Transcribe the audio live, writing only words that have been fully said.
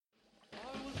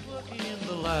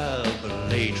slab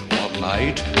late one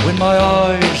night, when my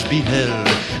eyes beheld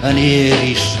an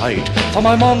eerie sight, for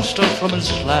my monster from his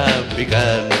slab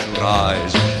began to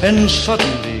rise, and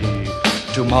suddenly,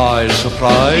 to my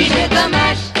surprise, he did the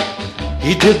mash.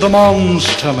 He did the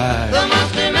monster mash. The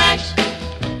monster mash.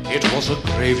 It was a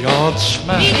graveyard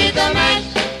smash. He did the mash.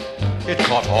 It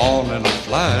caught on in a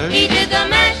flash. He did the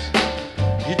mash.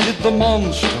 He did the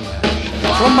monster mash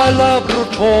from my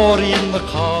laboratory in the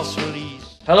castle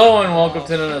east. Hello and welcome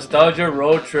to the Nostalgia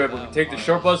Road Trip, where we take the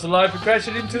short bus of life and crash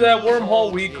it into that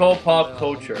wormhole we call pop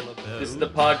culture. This is the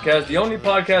podcast, the only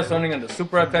podcast running on the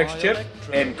Super FX chip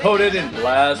and coded in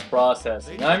blast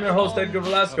processing. I'm your host, Edgar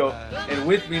Velasco, and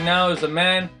with me now is a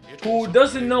man who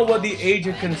doesn't know what the age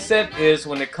of consent is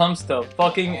when it comes to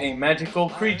fucking a magical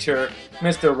creature,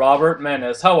 Mr. Robert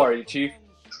Menace. How are you, Chief?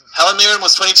 Helen Mirren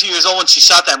was 22 years old when she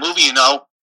shot that movie, you know.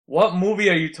 What movie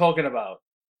are you talking about?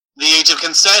 The Age of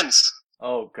Consent.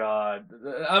 Oh, God.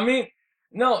 I mean,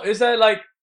 no, is that like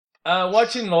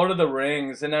watching Lord of the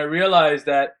Rings, and I realized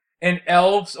that in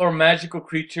elves or magical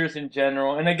creatures in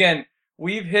general, and again,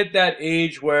 we've hit that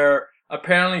age where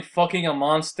apparently fucking a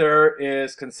monster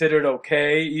is considered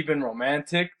okay, even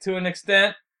romantic to an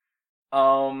extent.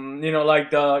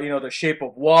 Like the Shape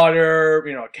of Water,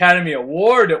 Academy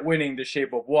Award winning The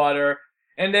Shape of Water.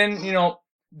 And then,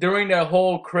 during that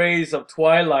whole craze of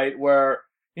Twilight where,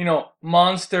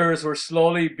 monsters were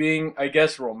slowly being, I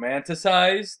guess,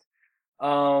 romanticized.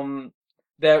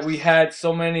 That we had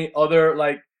so many other,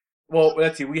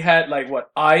 we had,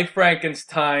 I,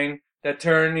 Frankenstein, that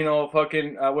turned, Aaron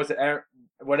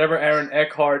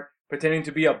Eckhart, pretending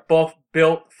to be a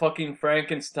buff-built fucking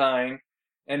Frankenstein.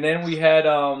 And then we had,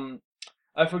 I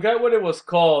forgot what it was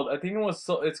called. I think it was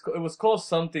called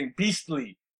something,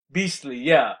 Beastly,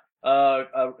 yeah.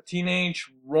 A teenage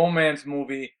romance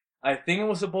movie. I think it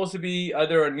was supposed to be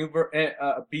either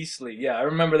a Beastly. Yeah, I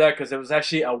remember that because it was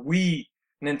actually a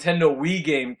Nintendo Wii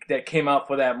game that came out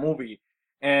for that movie.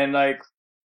 And, I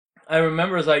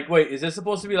remember it's like, wait, is this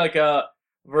supposed to be like a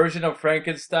version of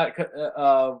Frankenstein?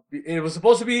 It was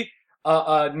supposed to be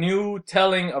a new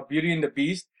telling of Beauty and the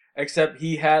Beast, except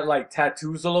he had,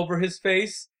 tattoos all over his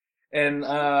face. And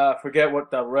forget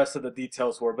what the rest of the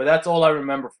details were. But that's all I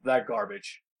remember from that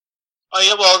garbage. Oh,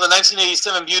 yeah, well, the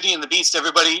 1987 Beauty and the Beast,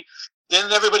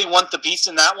 didn't everybody want the Beast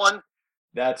in that one?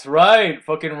 That's right.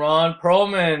 Fucking Ron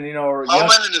Perlman,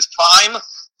 Perlman in his prime?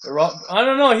 I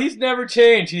don't know. He's never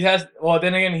changed. He has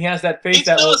that face. He's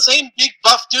still the same big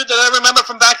buff dude that I remember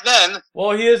from back then.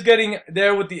 Well, he is getting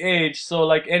there with the age. So,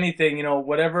 like anything,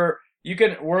 whatever, you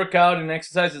can work out and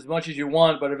exercise as much as you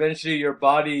want, but eventually your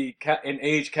body and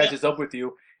age catches up with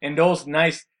you. And those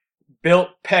nice built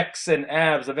pecs and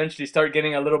abs eventually start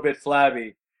getting a little bit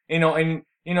flabby.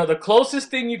 The closest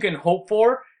thing you can hope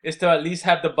for is to at least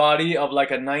have the body of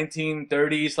like a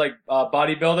 1930s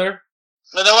bodybuilder.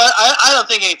 You know what? I don't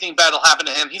think anything bad will happen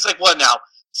to him. He's like, what now?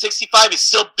 65? He's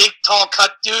still big, tall,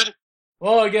 cut dude?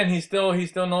 Well, again, he still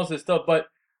knows his stuff, but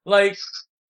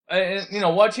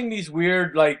watching these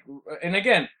weird, and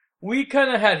again, we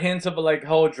kind of had hints of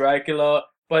how Dracula,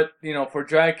 but, for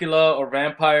Dracula or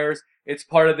vampires, it's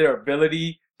part of their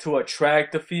ability to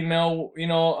attract the female,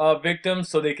 victims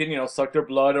so they can, suck their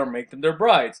blood or make them their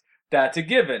brides. That's a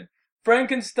given.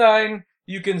 Frankenstein,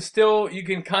 you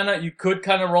could kind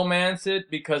of romance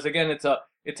it because, again, it's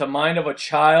a mind of a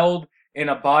child in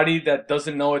a body that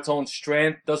doesn't know its own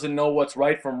strength, doesn't know what's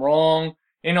right from wrong.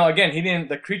 Again,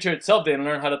 the creature itself didn't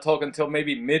learn how to talk until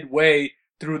maybe midway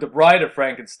through The Bride of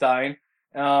Frankenstein.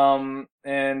 And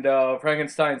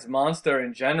Frankenstein's monster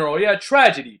in general. Yeah,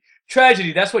 tragedy,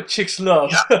 that's what chicks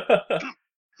love. Yeah.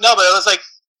 No, but it was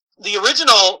the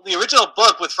original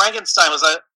book with Frankenstein was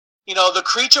the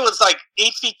creature was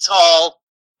 8 feet tall,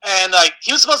 and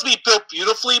he was supposed to be built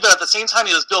beautifully, but at the same time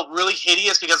he was built really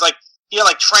hideous because he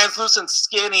had translucent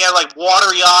skin, he had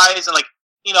watery eyes, and a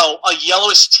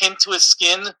yellowish tint to his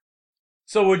skin.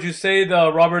 So would you say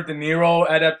the Robert De Niro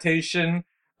adaptation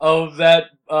of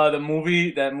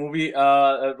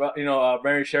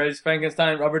Mary Shelley's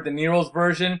Frankenstein, Robert De Niro's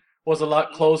version was a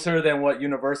lot closer than what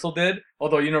Universal's did,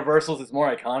 although Universal's is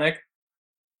more iconic?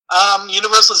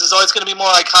 Universal's is always going to be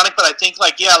more iconic, but I think,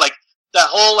 that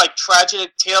whole,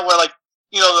 tragic tale where,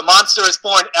 the monster is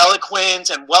born eloquent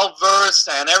and well-versed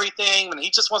and everything, and he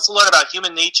just wants to learn about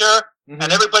human nature,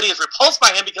 and everybody is repulsed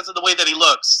by him because of the way that he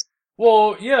looks.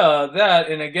 Well, yeah, that,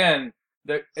 and again,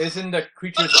 isn't the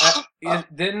creature's...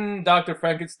 didn't Dr.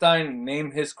 Frankenstein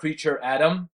name his creature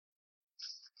Adam?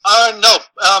 No.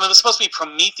 It was supposed to be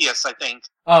Prometheus, I think.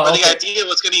 Oh, or okay. the idea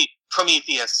was going to be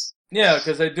Prometheus. Yeah,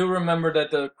 because I do remember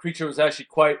that the creature was actually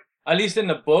quite... At least in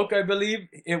the book, I believe,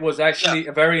 it was actually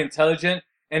very intelligent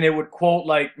and it would quote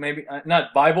like maybe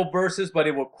not Bible verses, but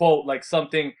it would quote like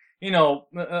something,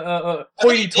 I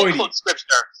think he did hoity-toity. quote scripture.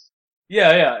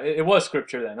 Yeah, yeah, it was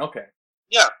scripture then. Okay.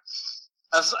 Yeah,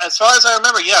 as far as I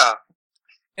remember, yeah.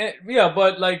 Yeah,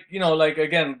 but like like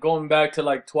again, going back to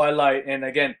like Twilight, and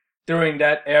again during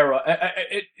that era,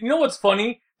 you know what's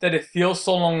funny that it feels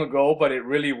so long ago, but it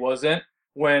really wasn't.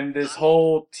 When this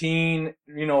whole teen,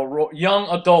 young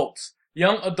adult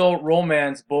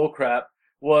romance bullcrap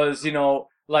was,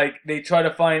 like they try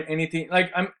to find anything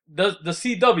like the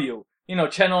CW,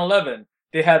 Channel 11.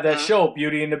 They had that Mhm. show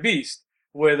Beauty and the Beast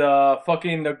with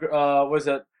fucking the was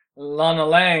it Lana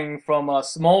Lang from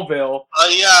Smallville. Oh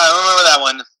yeah, I remember that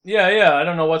one. Yeah, yeah, I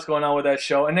don't know what's going on with that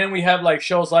show. And then we have like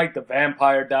shows like The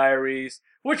Vampire Diaries,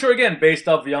 which are again based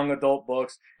off young adult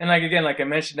books. And like again, like I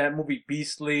mentioned, that movie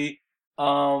Beastly.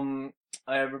 I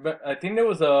think there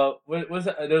was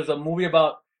there was a movie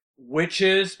about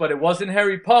witches, but it wasn't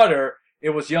Harry Potter.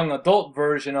 It was young adult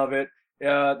version of it.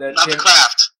 That Not came, the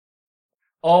craft.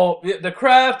 Oh, yeah, The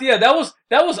Craft. Yeah, that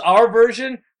was our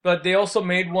version. But they also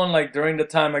made one like during the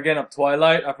time again of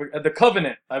Twilight. The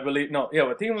Covenant, I believe. No, yeah,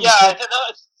 I think it was. Yeah,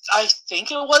 I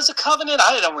think it was a Covenant.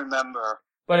 I don't remember.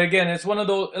 But again, it's one of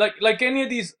those like any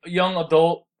of these young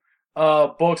adult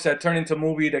books that turn into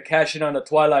movie to cash in on the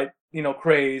Twilight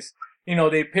craze.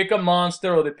 They pick a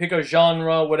monster or they pick a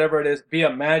genre, whatever it is, be a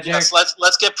magic, Yes,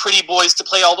 let's get pretty boys to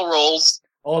play all the roles.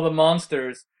 all the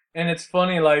monsters, and it's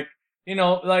funny like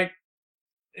like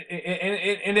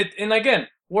and again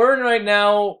we're in right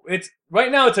now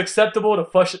it's acceptable to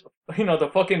to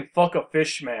fucking fuck a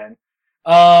fish man,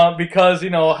 because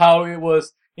how it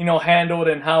was handled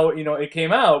and how it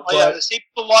came out. Oh yeah, the Shape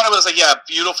of Water was like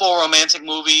beautiful romantic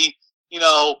movie.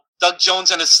 Doug Jones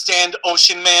and his stand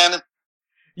Ocean Man.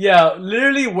 Yeah,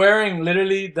 literally wearing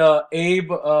the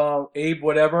Abe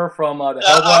whatever from the Hellboy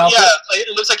outfit. Yeah,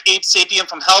 it looks like Abe Sapien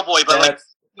from Hellboy, but like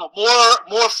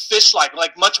more fish-like,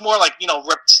 like much more like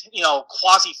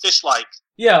quasi fish-like.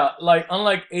 Yeah, like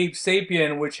unlike Abe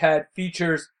Sapien, which had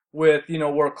features with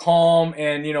were calm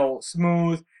and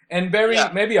smooth and very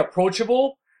maybe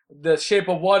approachable. The Shape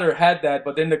of Water had that,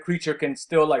 but then the creature can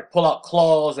still like pull out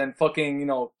claws and fucking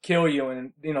kill you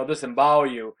and disembowel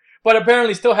you. But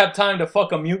apparently still have time to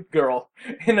fuck a mute girl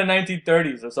in the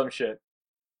 1930s or some shit.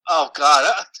 Oh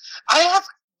god, I've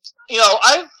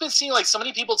been seeing like so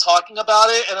many people talking about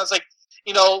it, and I was like,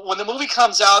 when the movie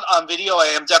comes out on video, I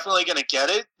am definitely gonna get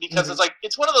it because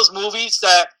it's one of those movies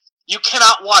that you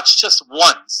cannot watch just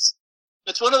once.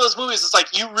 It's one of those movies. It's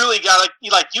like you really gotta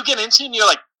you get into it and you're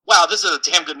like, wow, this is a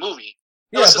damn good movie.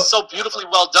 It's just so beautifully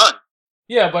well done.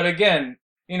 Yeah, but again,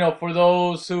 for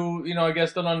those who I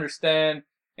guess don't understand,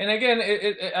 and again,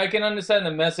 I can understand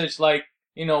the message. Like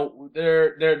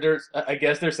there's I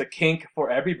guess there's a kink for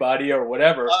everybody or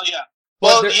whatever. Oh yeah.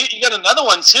 Well, you got another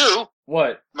one too.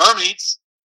 What? Mermaids.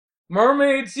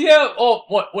 Mermaids, yeah. Oh,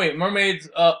 what? Wait, mermaids.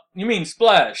 You mean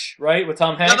Splash, right? With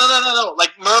Tom Hanks? No.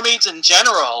 Like mermaids in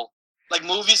general. Like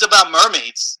movies about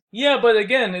mermaids. Yeah, but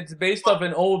again, it's based off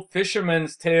an old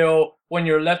fisherman's tale. When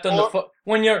you're left on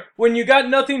when you got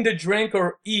nothing to drink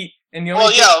or eat, and you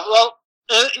only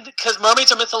because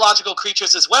mermaids are mythological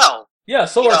creatures as well. Yeah,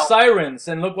 so are sirens,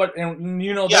 and look what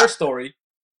their story.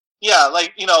 Yeah,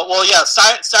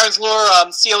 sirens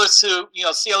lure sailors to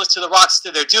the rocks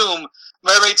to their doom.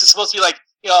 Mermaids are supposed to be like,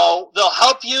 they'll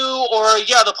help you, or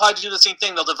they'll probably do the same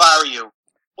thing. They'll devour you.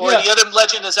 Or the other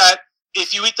legend is that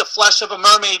if you eat the flesh of a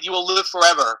mermaid, you will live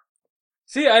forever.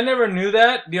 See, I never knew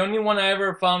that. The only one I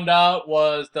ever found out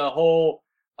was the whole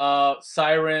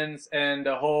sirens and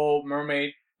the whole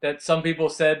mermaid. That some people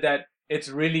said that it's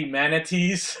really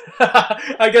manatees.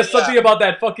 I guess something about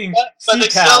that fucking sea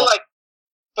cow.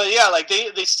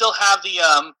 They still have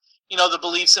the the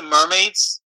beliefs in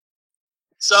mermaids.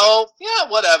 So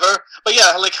whatever. But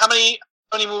like how many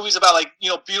movies about like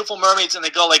beautiful mermaids, and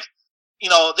they go like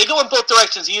they go in both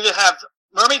directions. You either have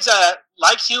mermaids that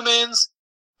like humans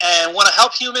and want to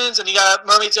help humans, and you got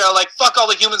mermaids that are like, fuck all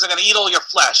the humans, I'm gonna eat all your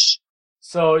flesh.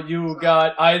 So you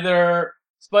got either,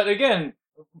 but again,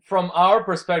 from our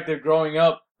perspective growing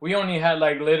up, we only had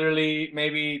like literally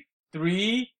maybe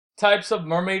 3 types of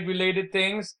mermaid related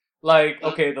things. Like,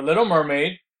 okay, The Little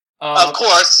Mermaid. Of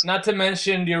course. Not to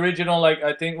mention the original, like,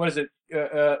 I think, what is it?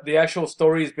 The actual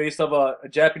story is based off a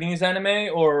Japanese anime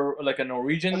or like a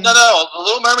Norwegian? No. The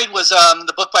Little Mermaid was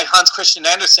the book by Hans Christian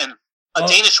Andersen, a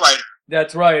Danish writer.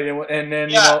 That's right. And then,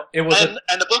 it was...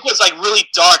 And the book was like really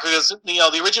dark because,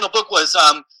 the original book was,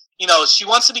 she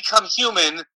wants to become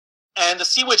human, and the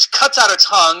sea witch cuts out her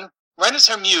tongue, renders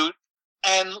her mute,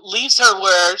 and leaves her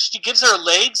where she gives her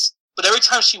legs, but every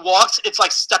time she walks, it's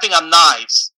like stepping on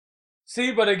knives.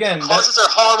 See, but again... It causes her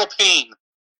horrible pain.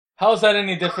 How's that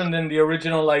any different than the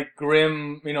original, like,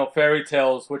 grim, fairy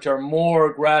tales, which are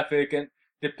more graphic and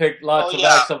depict lots of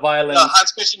acts of violence?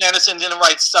 Hans Christian Andersen didn't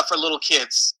write stuff for little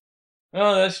kids.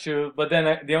 Oh, that's true. But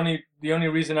then the only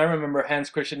reason I remember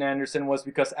Hans Christian Andersen was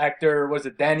because actor, was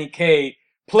it Danny Kaye,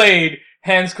 played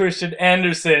Hans Christian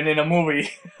Andersen in a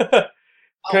movie. Oh,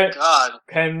 God.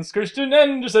 Hans Christian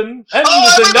Andersen. I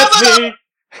That's remember me.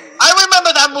 I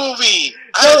remember that movie.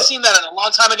 I haven't seen that in a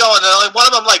long time ago, and like one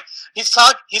of them, like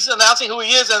he's announcing who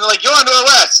he is, and they're like, "You're under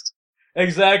arrest."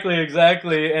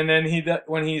 Exactly. And then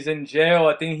when he's in jail,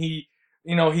 I think he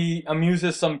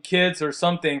amuses some kids or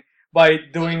something by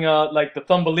doing like the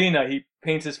Thumbelina. He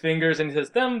paints his fingers and he says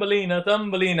Thumbelina,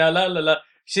 Thumbelina, la la la.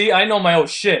 See, I know my old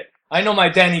shit. I know my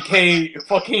Danny Kaye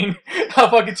fucking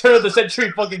turn of the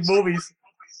century fucking movies.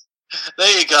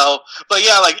 There you go. But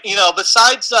yeah, like,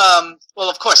 besides, well,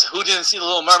 of course, who didn't see The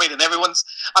Little Mermaid? And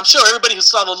I'm sure everybody who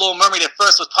saw The Little Mermaid at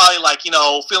first was probably like,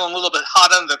 feeling a little bit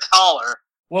hot under the collar.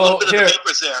 Well, a little bit of the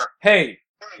vapors there. Hey,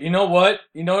 you know what?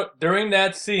 During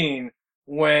that scene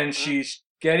when she's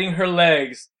getting her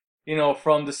legs,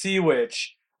 from the sea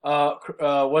witch, I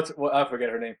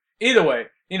forget her name. Either way,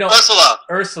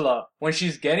 Ursula, when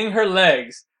she's getting her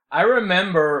legs, I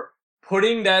remember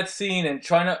putting that scene and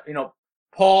trying to,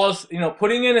 pause,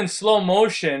 putting it in slow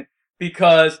motion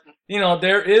because,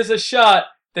 there is a shot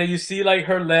that you see like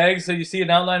her legs, so you see an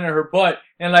outline of her butt,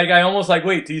 and like I almost like,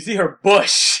 wait, do you see her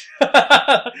bush?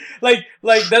 like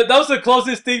that was the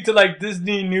closest thing to like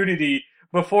Disney nudity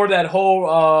before that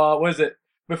whole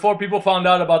before people found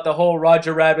out about the whole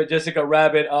Roger Rabbit, Jessica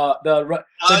Rabbit,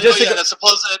 Jessica,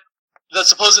 the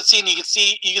supposed scene you can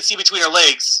see between her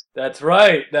legs. That's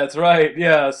right.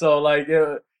 Yeah, so like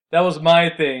that was my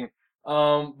thing.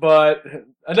 But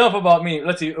enough about me.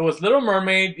 Let's see. It was Little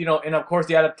Mermaid, and of course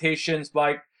the adaptations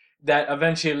that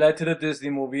eventually led to the Disney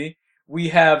movie. We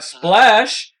have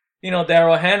Splash,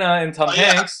 Daryl Hannah and Tom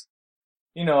Hanks.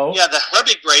 Yeah, her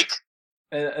big break.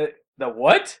 The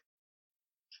what?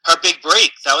 Her big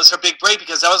break. That was her big break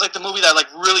because that was like the movie that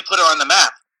like really put her on the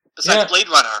map. Besides Blade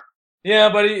Runner. Yeah,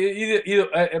 but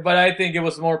I think it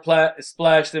was more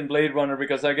Splash than Blade Runner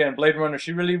because again, Blade Runner,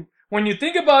 she really, when you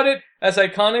think about it, as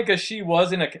iconic as she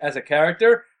was as a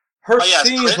character, her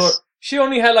scenes were, she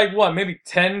only had like what, maybe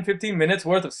 10, 15 minutes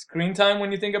worth of screen time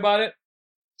when you think about it.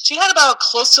 She had about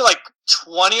close to like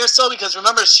 20 or so because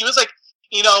remember she was like,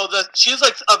 she was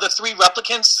like of the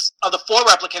four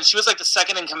replicants, she was like the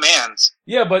second in command.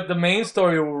 Yeah, but the main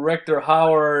story with Rector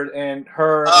Howard and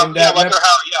her and Rector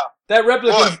Howard, yeah. That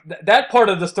replicant, that part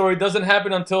of the story doesn't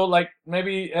happen until like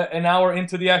maybe an hour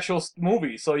into the actual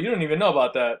movie, so you don't even know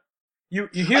about that. You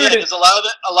hear it. Because a lot of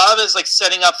it is like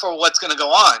setting up for what's going to go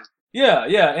on. Yeah,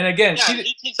 and again,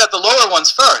 he thinks that the lower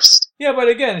ones first. Yeah, but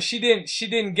again, she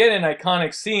didn't get an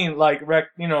iconic scene like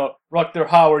Rutger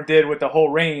Hauer did with the whole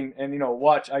rain and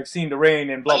watch I've seen the rain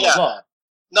and blah blah blah.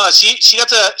 No, she got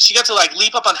to like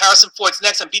leap up on Harrison Ford's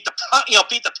neck and beat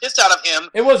the piss out of him.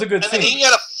 It was a good scene. And then he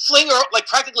had to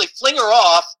practically fling her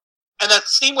off. And that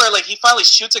scene where like he finally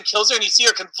shoots and kills her, and you see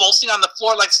her convulsing on the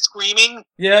floor, like screaming.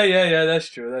 Yeah, that's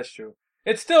true.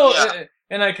 It's still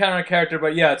an iconic character,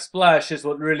 but yeah, Splash is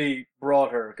what really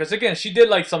brought her. Because again, she did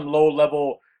like some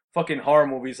low-level fucking horror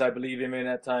movies, I believe, in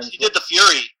that time. She did The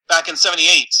Fury back in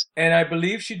 '78. And I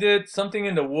believe she did something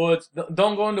in the woods.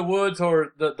 Don't Go in the Woods,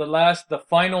 or the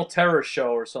Final Terror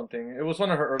Show or something. It was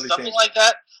one of her early things. Something like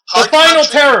that. The Final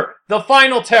Terror. The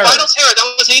Final Terror.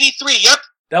 That was '83. Yep.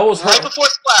 That was right before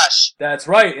Splash. That's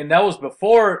right, and that was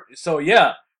before. So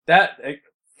yeah,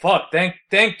 fuck.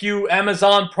 Thank you,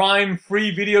 Amazon Prime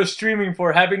free video streaming,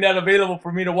 for having that available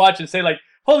for me to watch and say like,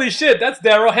 holy shit, that's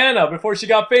Daryl Hannah before she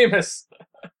got famous.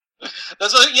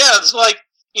 That's what. Yeah, it's like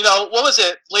what was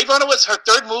it? Blade Runner was her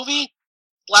third movie.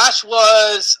 Splash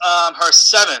was her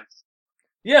seventh.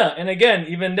 Yeah, and again,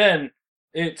 even then,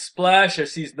 it's Splash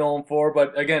as she's known for,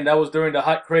 but again, that was during the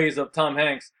hot craze of Tom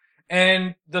Hanks.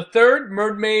 And the third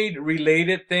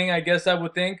mermaid-related thing, I guess I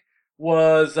would think,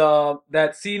 was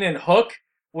that scene in Hook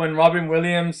when Robin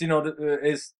Williams,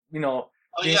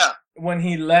 when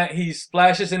he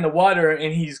splashes in the water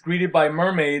and he's greeted by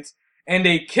mermaids and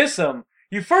they kiss him.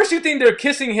 You think they're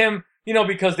kissing him,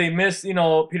 because they miss,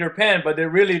 Peter Pan, but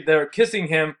they're kissing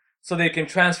him so they can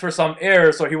transfer some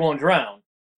air so he won't drown.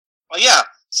 Oh yeah,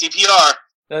 CPR.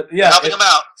 Helping him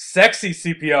out. Sexy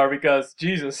CPR because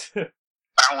Jesus.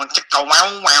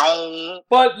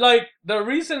 But like the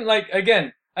reason, like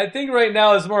again, I think right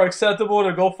now it's more acceptable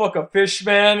to go fuck a fish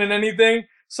man than anything.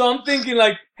 So I'm thinking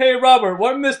like, hey Robert,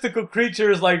 what mystical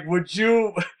creatures like would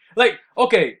you like?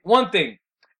 Okay, one thing,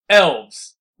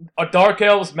 elves, dark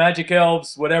elves, magic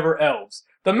elves, whatever elves.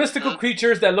 The mystical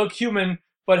creatures that look human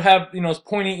but have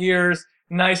pointy ears,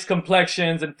 nice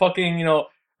complexions, and fucking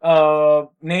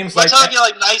names We're like talking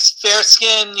like nice, fair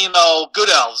skin, good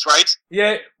elves, right?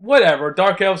 yeah, whatever,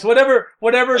 dark elves, whatever,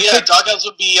 Yeah, dark elves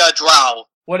would be drow.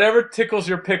 whatever tickles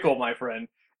your pickle, my friend.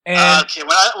 And Okay,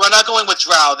 we're not going with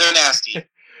drow. They're nasty.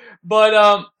 but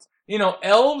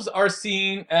elves are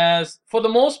seen as, for the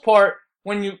most part,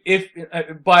 when you if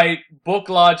by book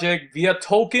logic via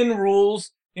Tolkien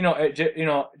rules,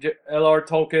 L.R.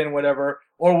 Tolkien, whatever,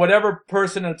 or whatever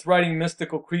person that's writing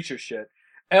mystical creature shit.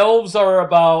 Elves are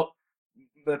about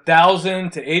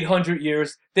 1,000 to 800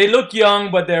 years. They look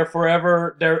young, but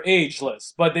they're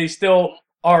ageless, but they still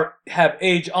have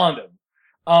age on them.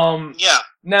 Yeah.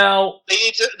 Now, They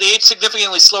age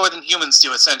significantly slower than humans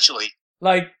do, essentially.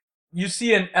 like, you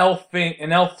see an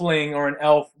elfling or an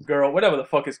elf girl, whatever the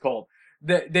fuck it's called.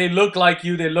 They look like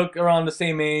you. They look around the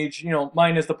same age.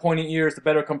 Minus the pointy ears, the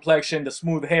better complexion, the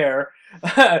smooth hair,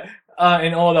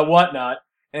 and all the whatnot.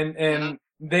 And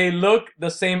they look the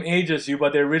same age as you,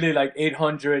 but they're really like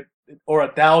 800 or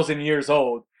 1,000 years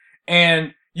old.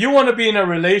 And you want to be in a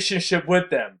relationship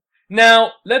with them.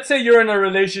 Now, let's say you're in a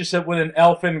relationship with an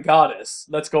elfin goddess.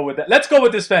 Let's go with that. Let's go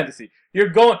with this fantasy.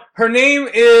 Her name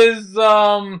is,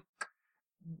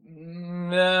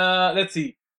 let's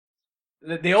see.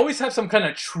 They always have some kind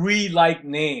of tree-like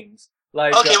names.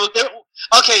 Like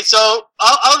Okay, so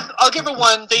I'll give her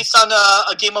one based on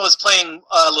a game I was playing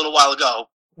a little while ago.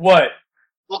 what?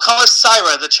 We'll call her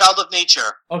Syra, the child of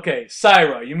nature. Okay,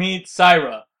 Syra. You meet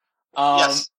Syra.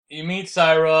 Yes. You meet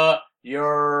Syra.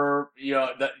 You're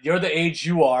the age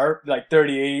you are, like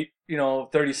 38,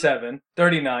 37,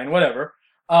 39, whatever.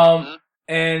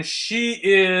 And she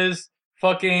is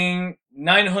fucking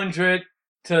 900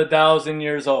 to 1,000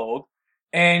 years old.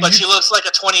 But she looks like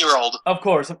a 20-year-old. Of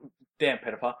course. Damn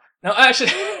pedophile. No,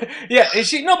 actually, yeah,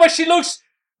 but she looks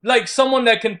like someone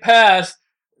that can pass,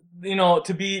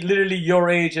 to be literally your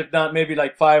age, if not maybe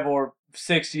like 5 or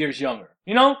 6 years younger.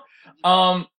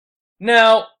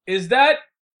 Now, is that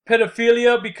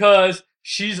pedophilia because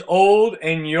she's old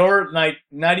and you're like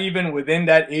not even within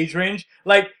that age range?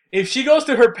 Like, if she goes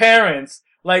to her parents,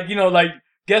 like,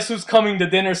 guess who's coming to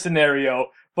dinner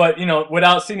scenario, but,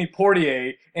 without Sidney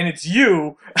Poitier, and it's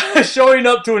you showing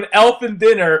up to an elfin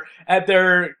dinner at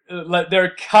their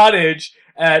cottage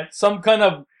at some kind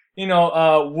of,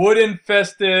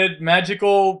 wood-infested,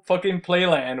 magical fucking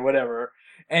playland, whatever,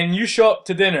 and you show up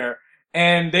to dinner,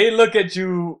 and they look at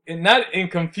you, not in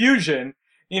confusion,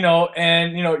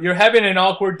 and, you're having an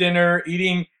awkward dinner,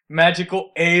 eating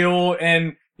magical ale,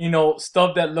 and,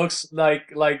 stuff that looks like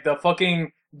the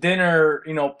fucking dinner,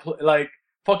 like,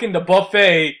 fucking the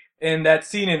buffet in that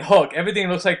scene in Hook. Everything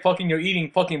looks like fucking you're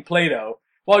eating fucking Play-Doh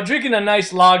while drinking a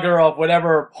nice lager of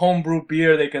whatever homebrew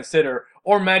beer they consider,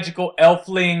 or magical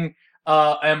elfling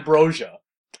ambrosia.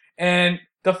 And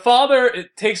the father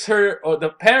takes her, or the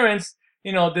parents,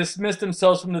 dismiss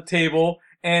themselves from the table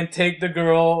and take the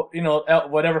girl,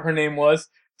 whatever her name was,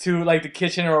 to like the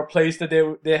kitchen or a place that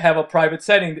they have a private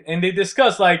setting, and they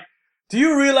discuss like, do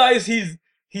you realize he's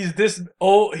this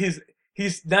old?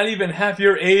 He's not even half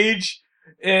your age,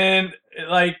 and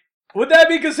like, would that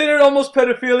be considered almost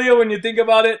pedophilia when you think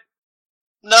about it?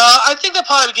 No, I think they're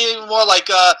probably getting more like,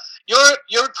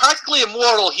 you're practically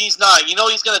immortal. He's not.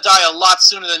 He's gonna die a lot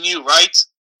sooner than you, right?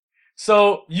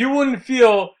 So you wouldn't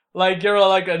feel like you're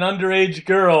like an underage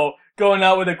girl going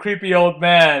out with a creepy old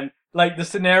man, like the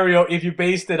scenario if you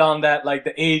based it on that, like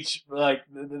the age, like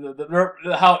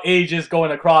how age is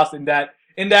going across in that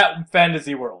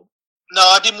fantasy world. No,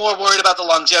 I'd be more worried about the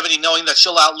longevity, knowing that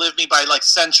she'll outlive me by like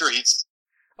centuries.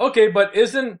 Okay, but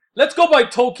let's go by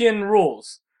Tolkien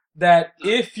rules that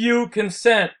if you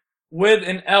consent with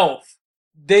an elf,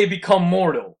 they become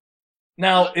mortal.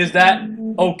 Now, is that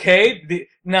okay?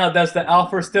 Now, does the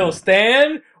offer still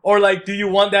stand? Or like, do you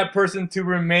want that person to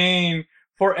remain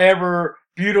forever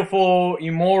beautiful,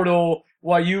 immortal,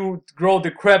 while you grow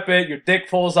decrepit, your dick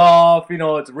falls off,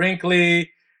 it's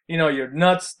wrinkly, your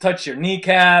nuts touch your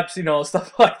kneecaps,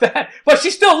 stuff like that. But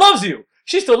she still loves you.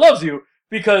 She still loves you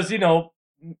because,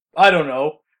 I don't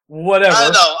know, whatever. I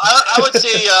don't know. I would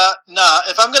say, nah,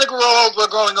 if I'm going to grow old, we're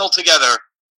growing old together.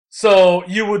 So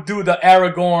you would do the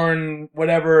Aragorn,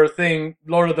 whatever thing,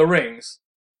 Lord of the Rings.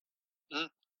 Mm-hmm.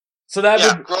 So that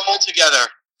would grow old together.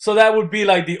 So that would be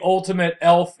like the ultimate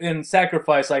elf in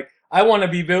sacrifice. Like, I want to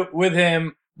be with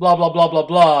him, blah, blah, blah, blah,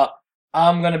 blah.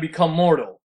 I'm going to become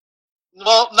mortal.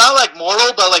 Well, not like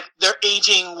mortal, but like their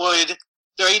aging would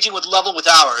level with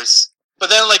ours. But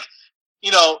then like,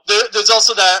 there's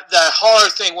also that horror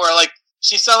thing where like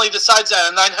she suddenly decides that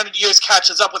in 900 years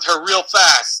catches up with her real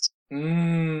fast.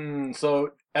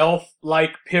 So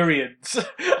elf-like periods.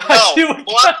 No,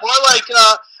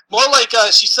 more like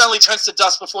she suddenly turns to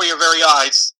dust before your very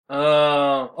eyes.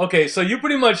 Okay, so you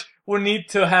pretty much will need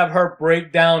to have her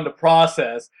break down the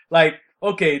process. Like,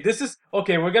 okay,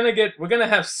 we're gonna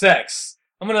have sex.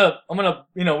 We're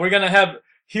gonna have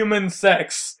human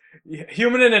sex.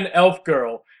 Human and an elf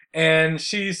girl. And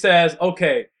she says,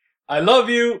 okay, I love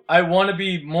you. I want to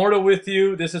be mortal with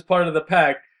you. This is part of the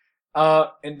pact.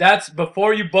 And that's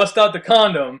before you bust out the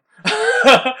condom.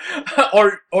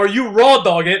 or you raw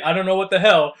dog it. I don't know what the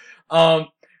hell.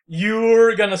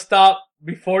 You're gonna stop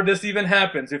before this even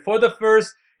happens. Before the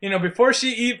first, before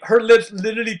her lips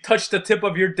literally touch the tip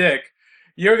of your dick,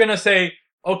 you're gonna say,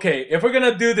 okay, if we're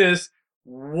gonna do this,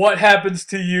 what happens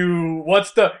to you?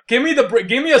 Give me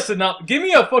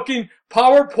a fucking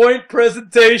PowerPoint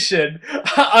presentation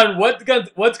on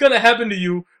what's gonna happen to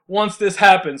you once this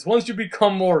happens, once you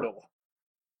become mortal.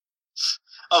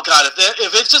 Oh god,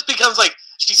 if it just becomes like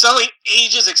she suddenly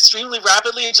ages extremely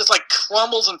rapidly and just like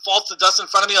crumbles and falls to dust in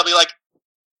front of me, I'll be like,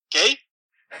 okay,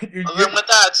 I'm with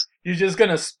that. You're just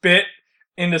gonna spit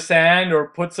in the sand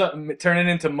or turn it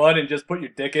into mud and just put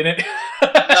your dick in it?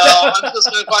 No, I'm just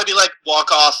gonna probably be like,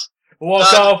 walk off.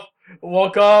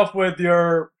 Walk off with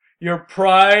your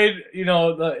pride,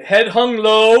 the head hung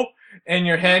low and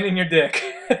your hand in your dick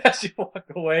as you walk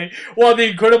away while the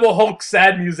Incredible Hulk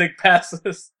sad music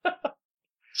passes.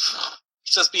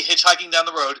 Just be hitchhiking down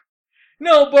the road.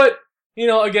 No, but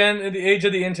again, in the age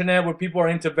of the internet where people are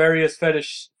into various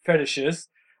fetishes,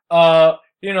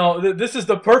 this is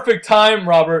the perfect time,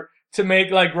 Robert, to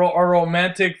make like a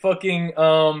romantic fucking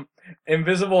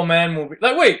Invisible Man movie.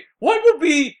 Like, wait, what would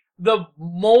be the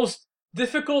most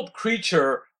difficult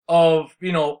creature of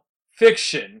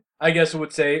fiction? I guess I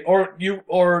would say,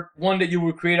 or one that you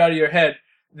would create out of your head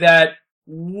that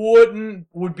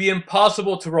would be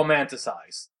impossible to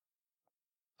romanticize.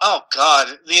 Oh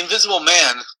God, the Invisible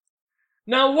Man.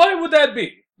 Now, why would that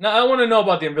be? Now, I want to know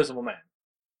about the Invisible Man.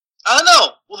 I don't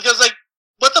know. Well, because like,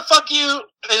 what the fuck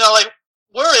like,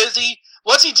 where is he?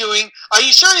 What's he doing? Are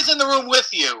you sure he's in the room with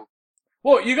you?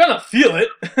 Well, you're gonna feel it.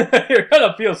 You're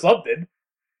gonna feel something.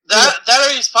 That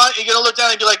or you're gonna look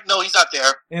down and be like, no, he's not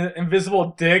there.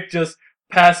 Invisible dick just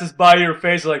passes by your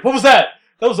face. Like, what was that?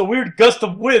 That was a weird gust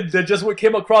of wind that just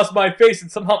came across my face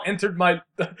and somehow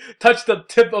touched the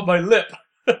tip of my lip.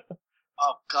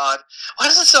 Oh God, why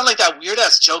does it sound like that weird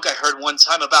ass joke I heard one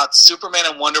time about Superman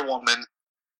and Wonder Woman?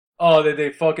 Oh,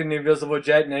 they fucking the invisible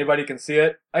jet and anybody can see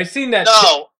it? I seen that.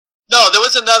 No, there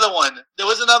was another one. There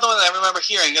was another one that I remember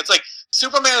hearing. It's like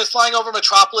Superman is flying over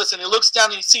Metropolis and he looks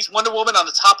down and he sees Wonder Woman on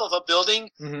the top of a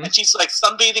building and she's like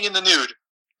sunbathing in the nude.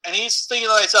 And he's thinking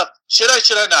to himself, should I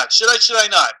not? Should I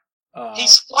not? He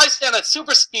flies down at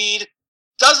super speed,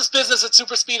 does his business at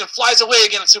super speed, and flies away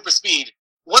again at super speed.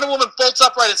 Wonder Woman bolts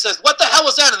upright and says, what the hell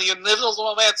was that? And the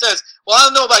Invisible Man says, well, I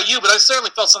don't know about you, but I certainly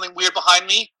felt something weird behind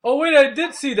me. Oh, wait, I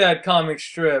did see that comic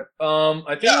strip.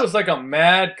 I think it was like a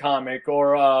Mad comic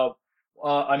or a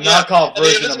knockoff version of Mad.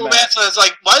 The Invisible Man says,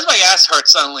 like, why does my ass hurt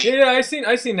suddenly? Yeah, I seen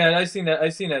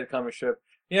that comic strip.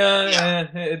 Yeah,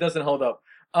 it doesn't hold up.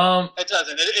 It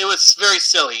doesn't. It was very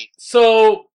silly.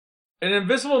 So, an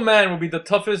Invisible Man would be the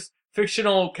toughest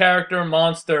fictional character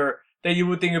monster that you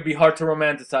would think would be hard to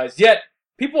romanticize. Yet,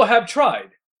 people have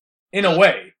tried, in a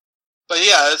way. But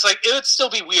yeah, it's like, it would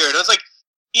still be weird. It's like,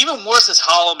 even worse is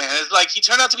Hollow Man. It's like, he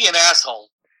turned out to be an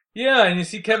asshole. Yeah, and you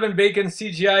see Kevin Bacon's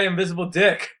CGI invisible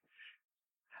dick.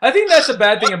 I think that's the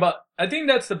bad thing about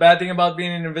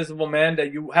being an Invisible Man,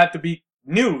 that you have to be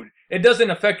nude. It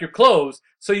doesn't affect your clothes,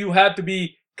 so you have to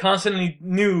be constantly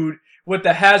nude with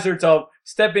the hazards of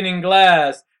stepping in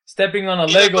glass, stepping on a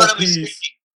Lego piece.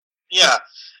 Streaking. Yeah.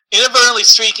 Inadvertently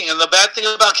streaking, and the bad thing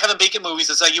about Kevin Bacon movies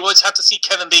is that you always have to see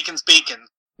Kevin Bacon's bacon.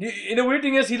 The weird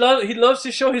thing is he loves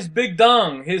to show his big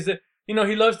dong. He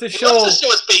loves to show his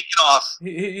bacon off.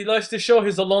 He likes to show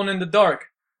his Alone in the Dark.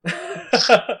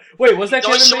 Wait, was that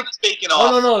Kevin Bacon? His bacon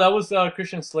off. Oh no, that was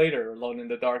Christian Slater, Alone in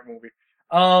the Dark movie.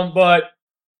 But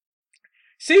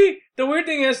see, the weird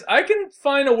thing is I can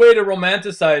find a way to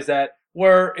romanticize that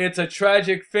where it's a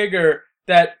tragic figure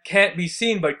that can't be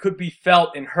seen but could be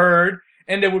felt and heard.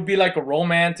 And there would be like a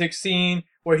romantic scene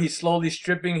where he's slowly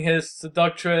stripping his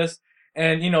seductress.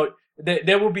 And,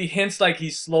 there will be hints like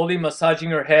he's slowly massaging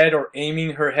her head or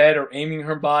aiming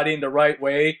her body in the right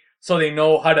way. So they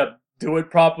know how to do it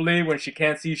properly when she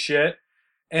can't see shit.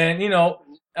 And,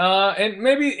 and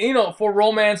maybe, for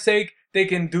romance sake, they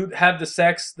can have the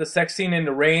sex scene in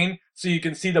the rain. So you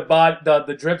can see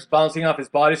the drips bouncing off his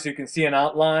body so you can see an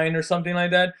outline or something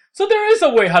like that. So there is a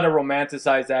way how to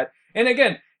romanticize that. And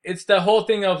again, it's the whole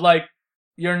thing of like,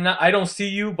 you're not. I don't see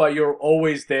you, but you're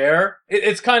always there.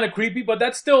 It's kind of creepy, but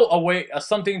that's still a way,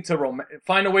 something to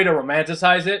find a way to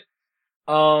romanticize it.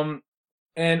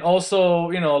 And also,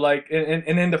 like,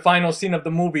 and in the final scene of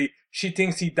the movie, she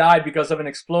thinks he died because of an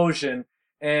explosion,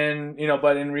 and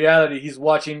but in reality, he's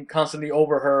watching constantly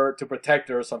over her to protect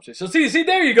her or something. So see,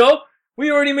 there you go.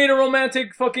 We already made a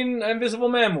romantic fucking Invisible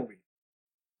Man movie.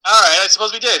 All right, I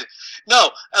suppose we did.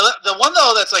 No, the one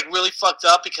though that's like really fucked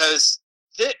up because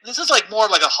this is like more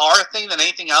like a horror thing than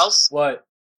anything else. What?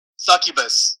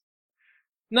 Succubus.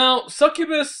 Now,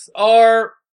 succubus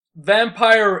are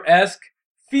vampire-esque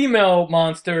female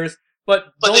monsters,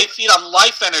 but they feed on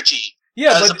life energy.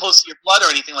 Yeah, as opposed to your blood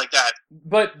or anything like that.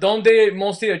 But don't they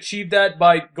mostly achieve that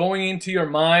by going into your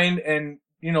mind and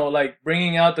like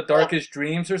bringing out the darkest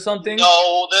dreams or something?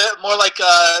 No, they're more like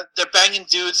they're banging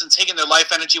dudes and taking their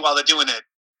life energy while they're doing it.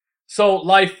 So,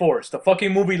 Life Force, the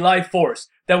fucking movie Life Force,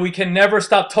 that we can never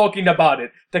stop talking about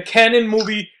it. The canon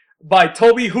movie by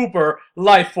Toby Hooper,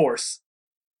 Life Force.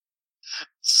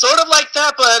 Sort of like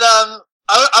that, but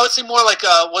I would say more like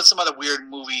what's some other weird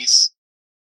movies?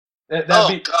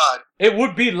 God. It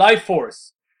would be Life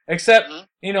Force. Except,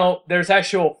 there's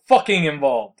actual fucking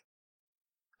involved.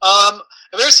 Have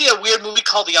you ever seen a weird movie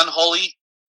called The Unholy?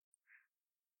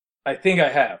 I think I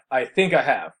have.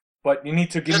 But you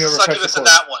need to give me a refresher Succubus in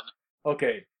course. that one.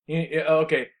 Okay.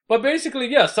 Okay. But basically,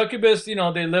 yeah, Succubus, they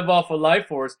live off of Life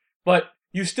Force, but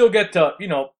you still get to,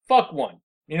 fuck one.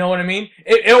 You know what I mean?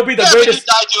 It'll be the greatest.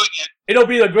 But you die doing it. It'll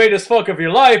be the greatest fuck of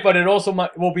your life, but it also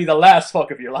will be the last fuck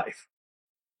of your life.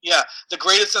 Yeah, the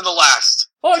greatest and the last.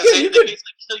 Oh,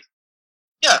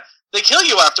 yeah, they kill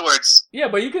you afterwards. Yeah,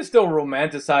 but you can still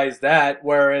romanticize that,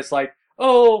 where it's like,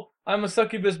 oh, I'm a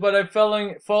succubus, but I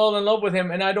fall in love with him,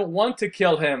 and I don't want to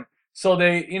kill him. So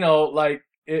they, like,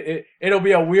 it'll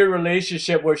be a weird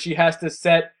relationship where she has to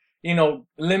set,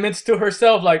 limits to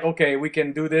herself. Like, okay, we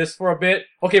can do this for a bit.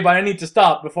 Okay, but I need to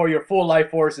stop before your full life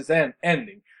force is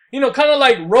ending. Kind of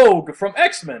like Rogue from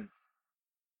X-Men.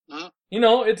 Mm-hmm.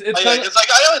 It's kind of... It's like,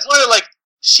 I always wonder, like,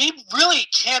 she really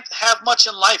can't have much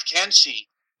in life, can she?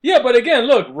 Yeah, but again,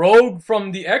 look, Rogue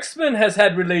from the X-Men has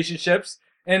had relationships,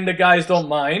 and the guys don't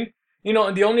mind.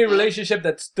 And the only relationship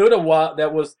that stood a while,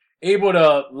 that was able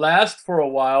to last for a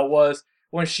while, was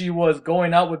when she was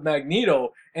going out with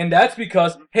Magneto. And that's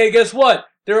because, hey, guess what?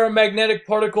 There are magnetic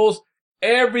particles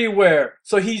everywhere,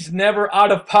 so he's never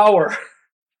out of power.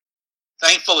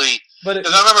 Thankfully. But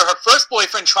because I remember her first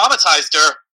boyfriend traumatized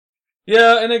her.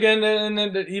 Yeah, and again,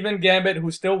 and even Gambit,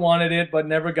 who still wanted it, but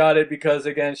never got it because,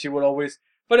 again, she would always...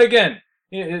 But again,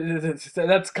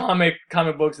 that's comic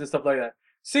books and stuff like that.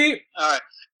 See? Alright.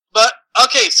 But,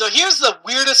 okay, so here's the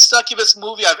weirdest succubus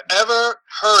movie I've ever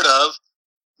heard of.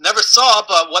 Never saw,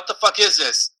 but what the fuck is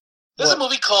this? There's a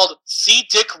movie called See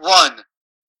Dick Run.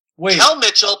 Wait. Kel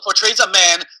Mitchell portrays a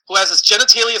man who has his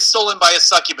genitalia stolen by a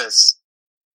succubus.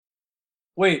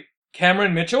 Wait,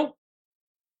 Cameron Mitchell?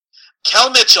 Kel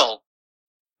Mitchell.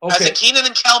 Okay. As in Keenan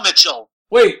and Kel Mitchell.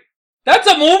 Wait, that's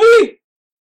a movie?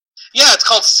 Yeah, it's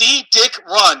called See Dick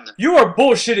Run. You are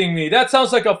bullshitting me. That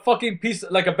sounds like a fucking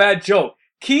like a bad joke.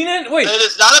 Keenan, wait. It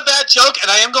is not a bad joke, and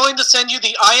I am going to send you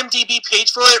the IMDb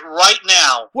page for it right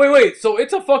now. Wait, so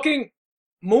it's a fucking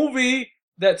movie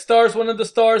that stars one of the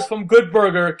stars from Good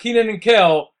Burger, Keenan and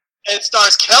Kel. It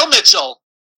stars Kel Mitchell.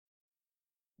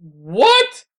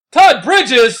 What? Todd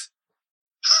Bridges?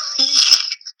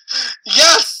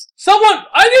 Yes!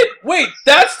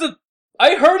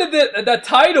 I heard of that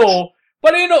title,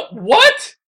 but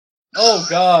what? Oh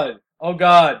God.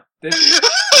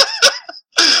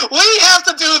 We have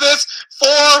to do this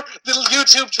for the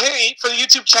YouTube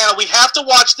channel. We have to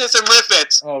watch this and riff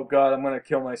it. Oh God, I'm gonna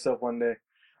kill myself one day.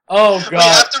 Oh God. We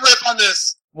have to riff on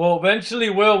this. Well, eventually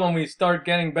will when we start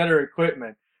getting better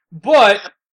equipment.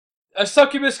 But a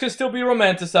succubus can still be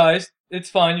romanticized. It's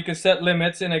fine. You can set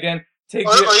limits, and again,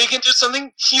 or you can do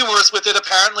something humorous with it.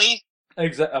 Apparently.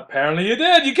 Apparently, you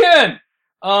did. You can.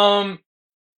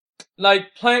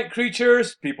 Like plant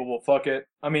creatures, people will fuck it.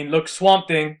 I mean, look, Swamp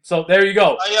Thing. So there you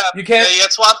go. Oh yeah. You can't. Yeah, he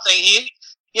had Swamp Thing. He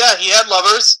had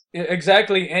lovers.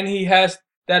 Exactly, and he has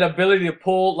that ability to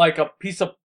pull like a piece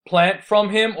of plant from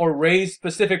him or raise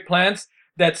specific plants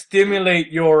that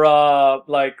stimulate your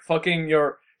like fucking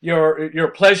your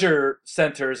pleasure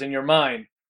centers in your mind.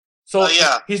 So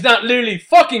he's not literally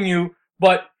fucking you,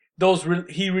 but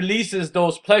he releases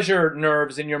those pleasure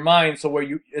nerves in your mind, so where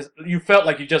you felt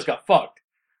like you just got fucked.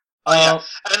 And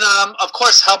of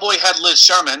course Hellboy had Liz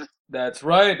Sherman. That's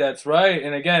right.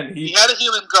 And again, he had a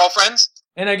human girlfriend.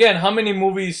 And again, how many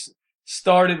movies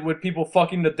started with people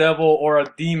fucking the devil or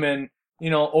a demon,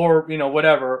 or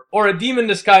whatever, or a demon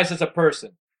disguised as a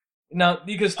person? Now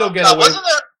you can still get God, away. wasn't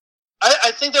there?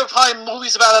 I think there were probably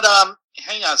movies about it.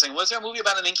 Hang on a second. Was there a movie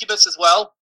about an incubus as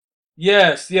well?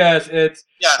 Yes, it's.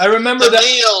 Yeah. I remember that.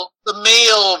 The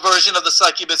male version of the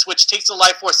succubus, which takes the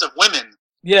life force of women.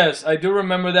 Yes, I do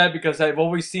remember that because I've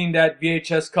always seen that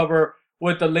VHS cover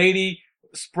with the lady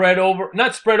spread over,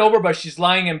 not spread over, but she's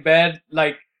lying in bed,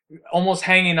 like almost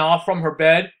hanging off from her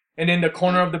bed, and in the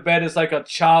corner of the bed is like a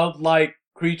childlike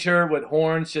creature with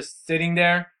horns just sitting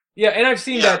there. Yeah, and I've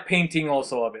seen that painting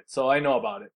also of it, so I know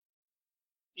about it.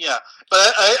 Yeah,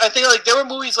 but I think like there were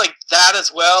movies like that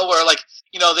as well, where like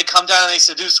they come down and they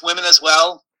seduce women as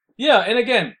well. Yeah, and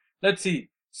again, let's see.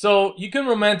 So you can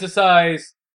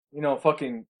romanticize,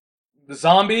 fucking the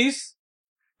zombies.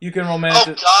 You can romanticize.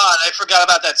 Oh God, I forgot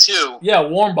about that too. Yeah,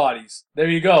 warm bodies. There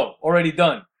you go. Already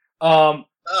done.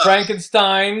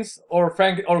 Frankensteins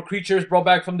or creatures brought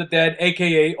back from the dead,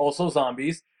 aka also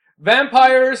zombies.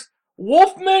 Vampires,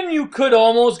 Wolfmen you could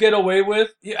almost get away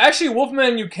with. Actually,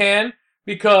 Wolfmen you can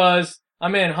because I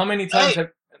mean, how many times have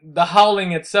the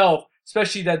Howling itself,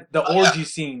 especially the orgy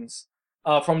scenes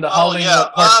from the Howling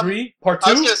part 3, part 2.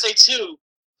 I was gonna say too,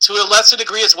 to a lesser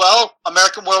degree as well,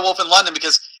 American Werewolf in London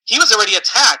because he was already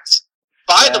attacked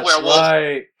by the werewolf.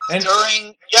 Right. And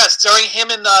during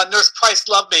him and Nurse Price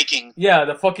lovemaking. Yeah,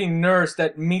 the fucking nurse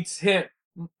that meets him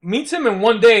in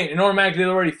one day and automatically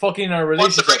they're already fucking in a relationship.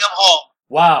 Wants to bring him home.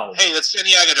 Wow. Hey, that's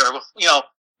Jenny Agutter.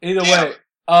 Either way.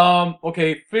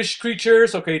 Okay, fish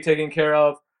creatures, okay, taken care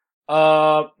of.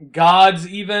 Gods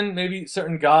even, maybe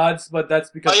certain gods, but that's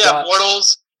because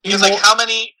mortals. Because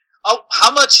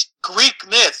how much Greek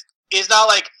myth is not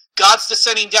like gods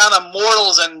descending down on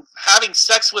mortals and having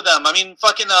sex with them? I mean,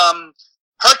 fucking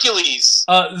Hercules.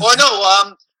 What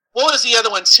was the other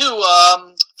one too?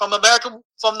 From the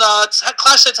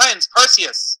Clash of the Titans,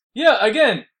 Perseus. Yeah,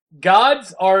 again,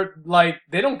 gods are like,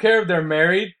 they don't care if they're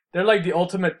married. They're like the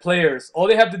ultimate players. All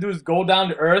they have to do is go down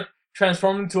to Earth,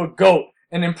 transform into a goat,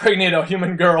 and impregnate a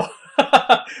human girl.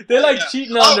 They're like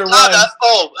cheating on their wives.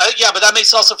 But that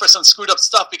makes also for some screwed up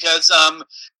stuff because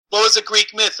what was the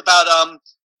Greek myth about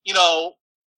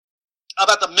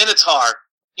about the Minotaur?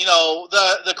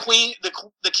 The queen,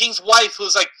 the king's wife,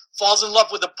 who's like falls in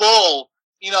love with a bull.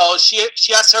 She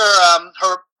asks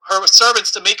her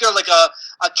servants to make her like a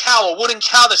wooden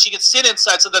cow that she can sit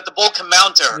inside so that the bull can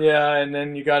mount her. Yeah, and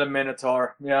then you got a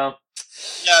Minotaur. Yeah.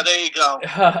 Yeah, there you go.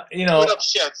 Put up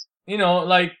shit.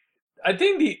 Like I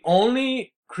think the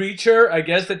only creature I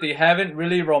guess that they haven't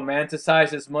really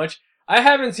romanticized as much. I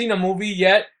haven't seen a movie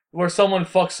yet where someone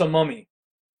fucks a mummy.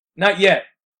 Not yet.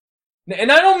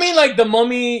 And I don't mean like the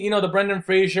Mummy, the Brendan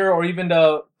Fraser or even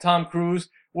the Tom Cruise,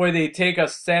 where they take a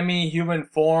semi-human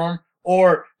form,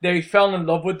 or they fell in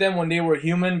love with them when they were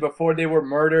human before they were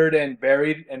murdered and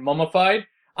buried and mummified.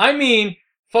 I mean,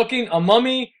 fucking a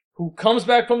mummy who comes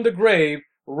back from the grave,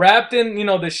 wrapped in,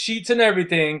 the sheets and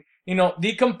everything,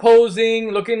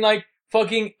 decomposing, looking like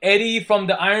fucking Eddie from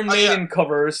the Iron Maiden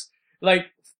covers, like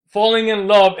falling in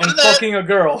love and fucking a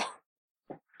girl.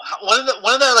 One of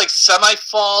that like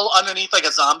semi-fall underneath like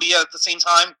a zombie at the same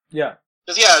time. Yeah.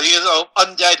 Because he is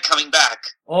undead coming back.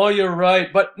 Oh, you're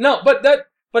right, but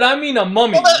I mean a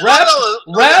mummy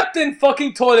wrapped in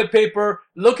fucking toilet paper,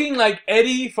 looking like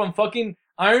Eddie from fucking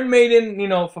Iron Maiden,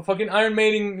 for fucking Iron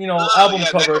Maiden, album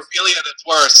covers. Necrophilia at its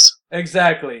worst.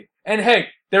 Exactly. And hey,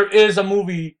 there is a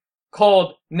movie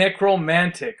called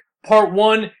Necromantic, Part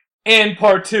 1 and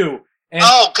Part 2. And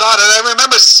oh God, and I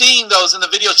remember seeing those in the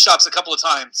video shops a couple of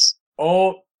times.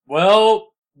 Oh,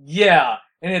 well, yeah.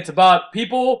 And it's about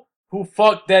people who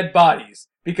fuck dead bodies.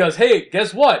 Because, hey,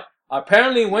 guess what?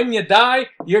 Apparently when you die,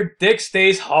 your dick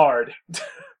stays hard.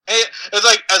 Hey, it's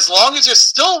like, as long as you're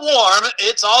still warm,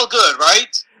 it's all good,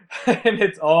 right? And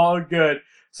it's all good.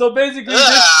 So basically,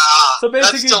 that's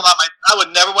still not I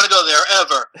would never want to go there,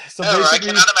 ever. I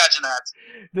cannot imagine that.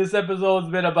 This episode's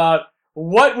been about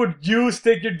what would you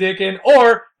stick your dick in,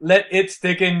 or let it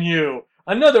stick in you.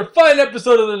 Another fine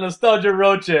episode of the Nostalgia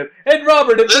Road Trip. And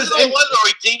Robert, if this is the one where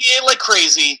we deviate like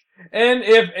crazy. And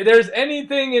if there's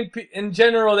anything in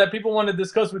general that people want to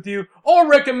discuss with you, or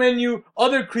recommend you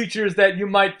other creatures that you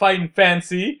might find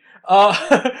fancy,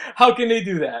 how can they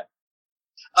do that?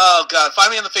 Oh God,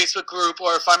 find me on the Facebook group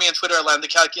or find me on Twitter at Lambda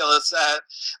Calculus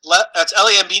that's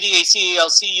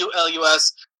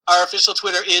LAMBDACALCULUS. Our official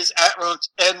Twitter is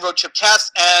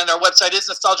 @RoadTripCast, and our website is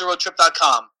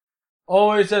nostalgiaroadtrip.com.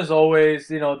 Always, as always,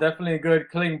 definitely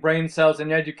good killing brain cells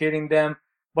and educating them.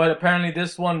 But apparently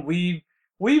this one, we've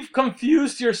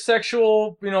confused your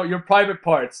sexual, your private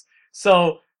parts.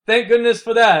 So thank goodness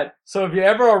for that. So if you're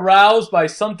ever aroused by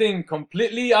something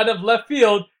completely out of left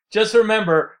field, just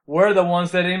remember, we're the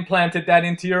ones that implanted that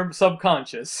into your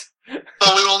subconscious.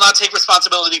 but we will not take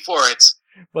responsibility for it.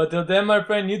 But till then, my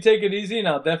friend, you take it easy, and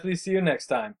I'll definitely see you next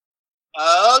time.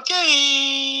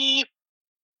 Okay.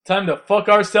 Time to fuck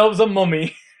ourselves a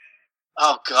mummy.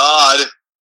 Oh, God.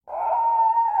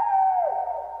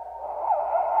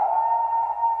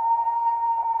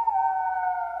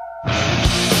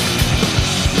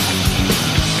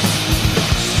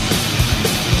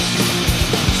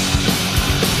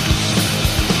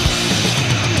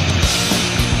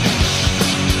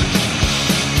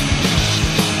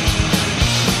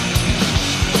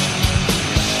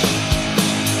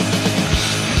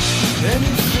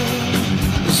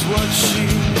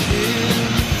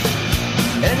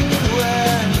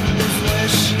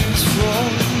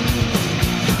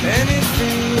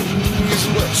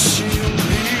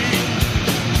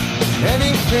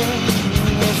 Anything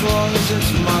as long as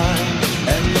it's mine.